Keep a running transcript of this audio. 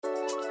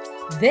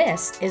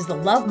This is the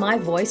Love My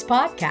Voice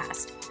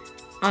podcast.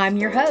 I'm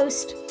your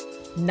host,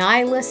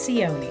 Nyla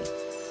Sione.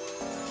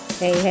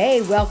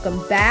 Hey,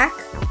 welcome back.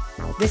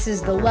 This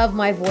is the Love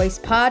My Voice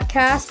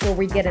podcast where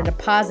we get into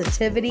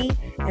positivity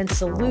and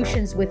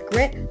solutions with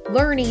grit,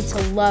 learning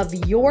to love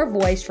your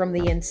voice from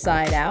the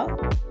inside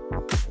out.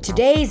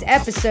 Today's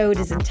episode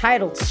is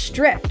entitled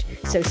Stripped,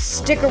 so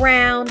stick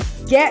around,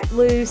 get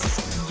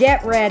loose,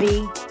 get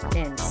ready,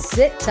 and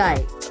sit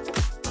tight.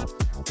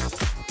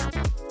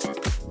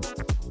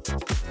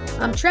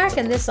 I'm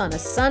tracking this on a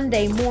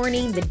Sunday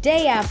morning, the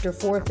day after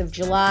 4th of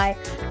July.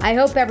 I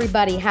hope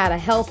everybody had a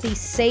healthy,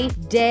 safe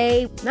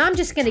day. Now I'm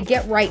just going to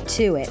get right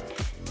to it.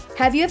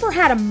 Have you ever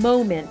had a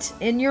moment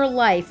in your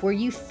life where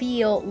you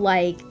feel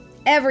like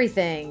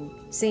everything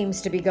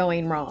seems to be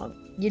going wrong?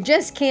 You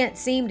just can't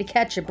seem to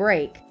catch a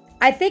break.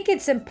 I think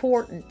it's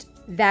important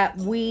that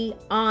we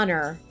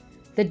honor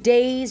the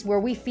days where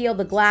we feel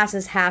the glass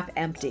is half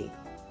empty.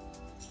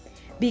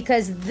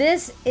 Because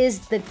this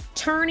is the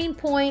turning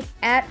point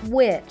at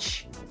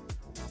which,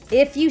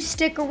 if you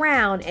stick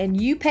around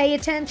and you pay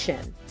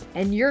attention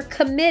and you're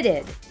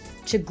committed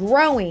to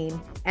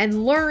growing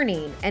and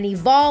learning and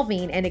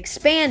evolving and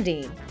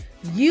expanding,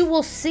 you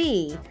will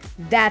see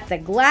that the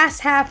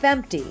glass half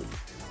empty,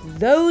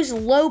 those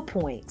low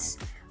points,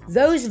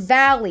 those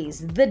valleys,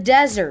 the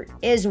desert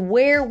is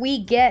where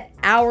we get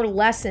our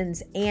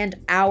lessons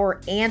and our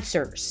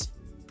answers.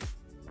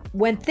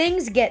 When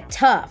things get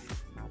tough,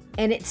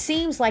 and it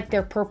seems like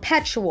they're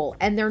perpetual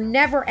and they're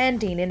never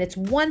ending and it's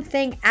one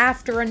thing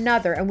after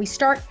another, and we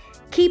start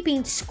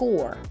keeping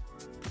score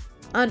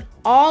on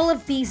all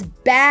of these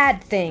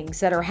bad things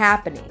that are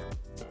happening,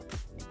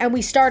 and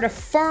we start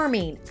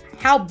affirming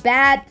how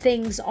bad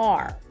things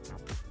are,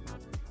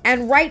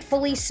 and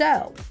rightfully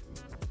so.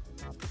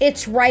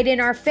 It's right in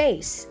our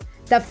face.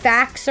 The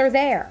facts are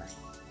there,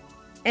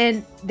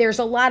 and there's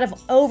a lot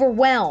of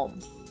overwhelm.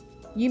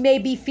 You may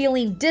be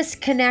feeling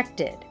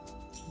disconnected,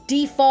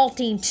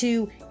 defaulting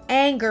to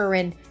anger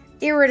and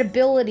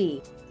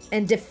irritability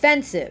and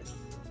defensive.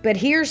 But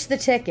here's the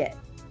ticket.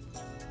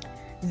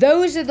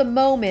 Those are the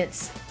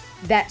moments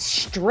that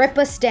strip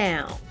us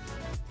down.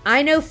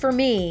 I know for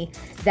me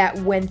that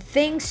when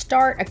things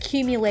start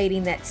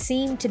accumulating that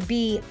seem to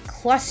be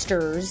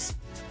clusters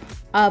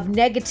of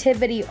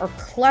negativity or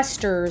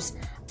clusters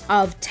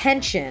of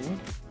tension,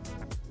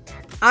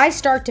 I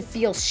start to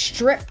feel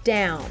stripped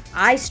down.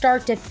 I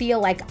start to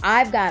feel like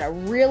I've got to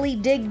really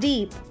dig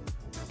deep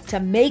to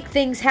make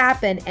things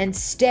happen and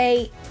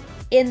stay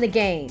in the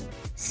game,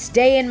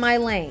 stay in my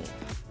lane.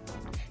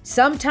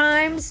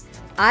 Sometimes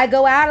I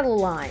go out of the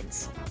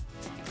lines.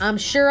 I'm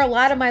sure a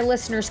lot of my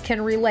listeners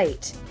can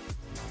relate.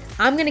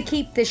 I'm going to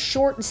keep this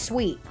short and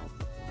sweet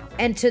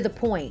and to the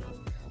point.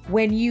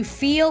 When you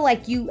feel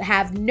like you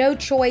have no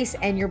choice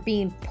and you're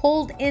being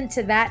pulled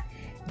into that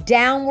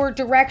downward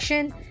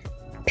direction,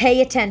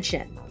 pay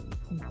attention.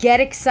 Get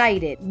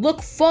excited.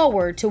 Look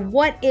forward to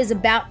what is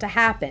about to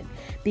happen.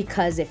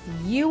 Because if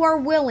you are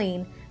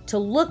willing to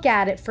look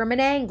at it from an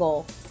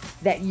angle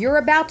that you're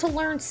about to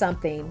learn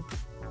something,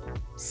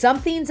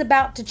 something's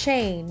about to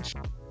change,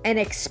 and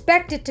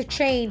expect it to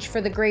change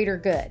for the greater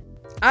good.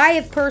 I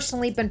have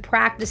personally been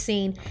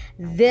practicing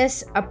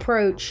this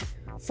approach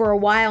for a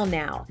while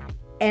now,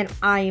 and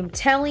I am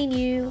telling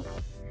you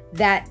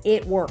that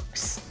it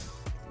works.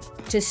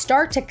 To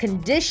start to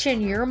condition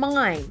your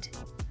mind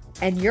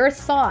and your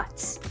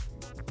thoughts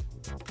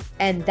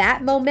and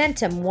that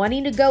momentum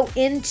wanting to go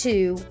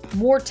into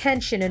more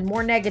tension and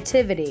more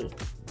negativity,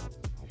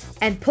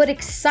 and put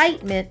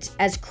excitement,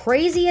 as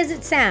crazy as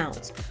it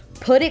sounds,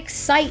 put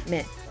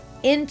excitement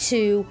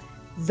into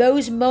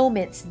those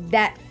moments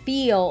that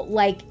feel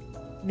like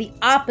the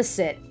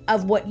opposite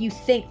of what you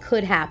think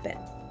could happen.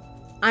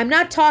 I'm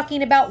not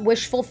talking about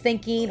wishful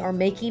thinking or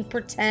making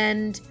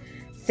pretend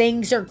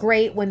things are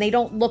great when they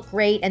don't look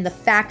great and the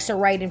facts are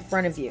right in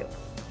front of you.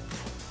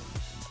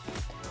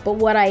 But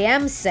what I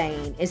am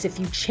saying is, if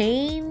you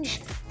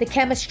change the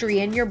chemistry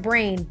in your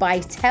brain by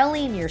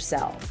telling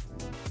yourself,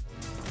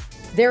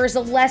 there is a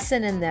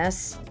lesson in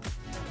this,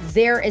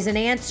 there is an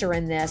answer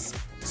in this,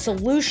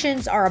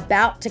 solutions are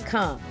about to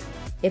come.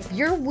 If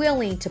you're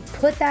willing to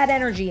put that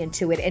energy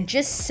into it and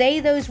just say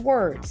those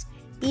words,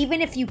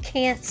 even if you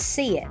can't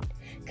see it,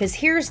 because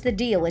here's the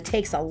deal, it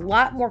takes a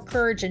lot more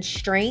courage and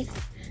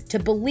strength to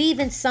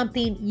believe in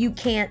something you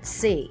can't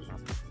see.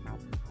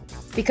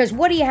 Because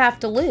what do you have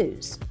to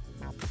lose?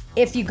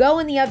 If you go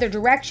in the other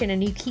direction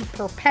and you keep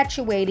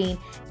perpetuating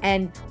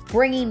and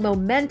bringing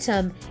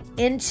momentum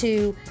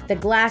into the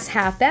glass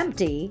half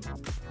empty,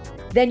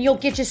 then you'll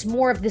get just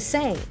more of the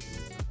same.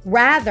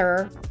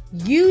 Rather,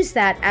 use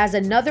that as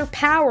another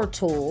power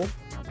tool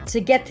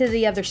to get to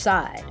the other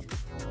side.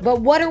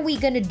 But what are we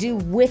going to do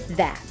with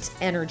that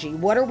energy?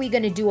 What are we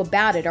going to do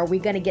about it? Are we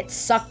going to get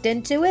sucked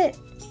into it?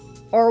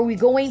 Or are we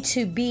going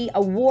to be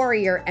a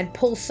warrior and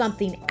pull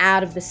something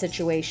out of the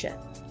situation?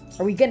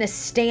 Are we going to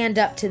stand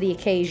up to the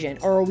occasion,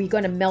 or are we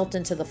going to melt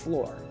into the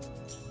floor?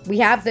 We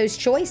have those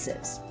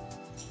choices.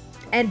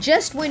 And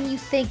just when you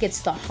think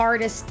it's the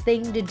hardest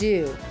thing to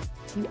do,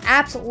 you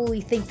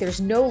absolutely think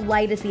there's no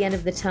light at the end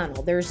of the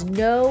tunnel, there's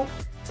no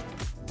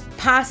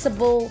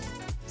possible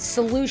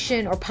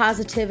solution or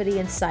positivity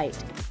in sight,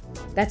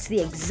 that's the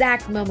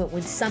exact moment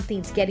when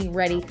something's getting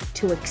ready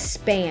to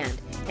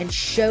expand and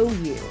show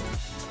you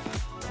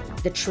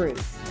the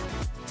truth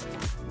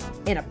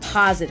in a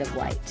positive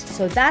light.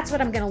 So that's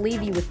what I'm going to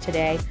leave you with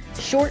today.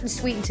 Short and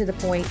sweet and to the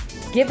point.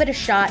 Give it a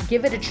shot.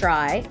 Give it a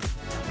try.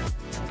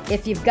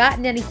 If you've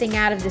gotten anything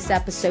out of this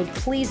episode,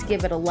 please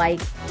give it a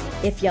like.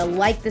 If you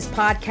like this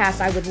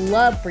podcast, I would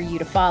love for you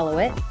to follow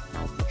it.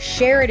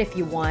 Share it if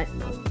you want.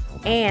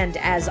 And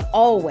as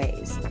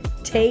always,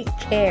 take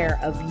care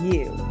of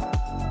you.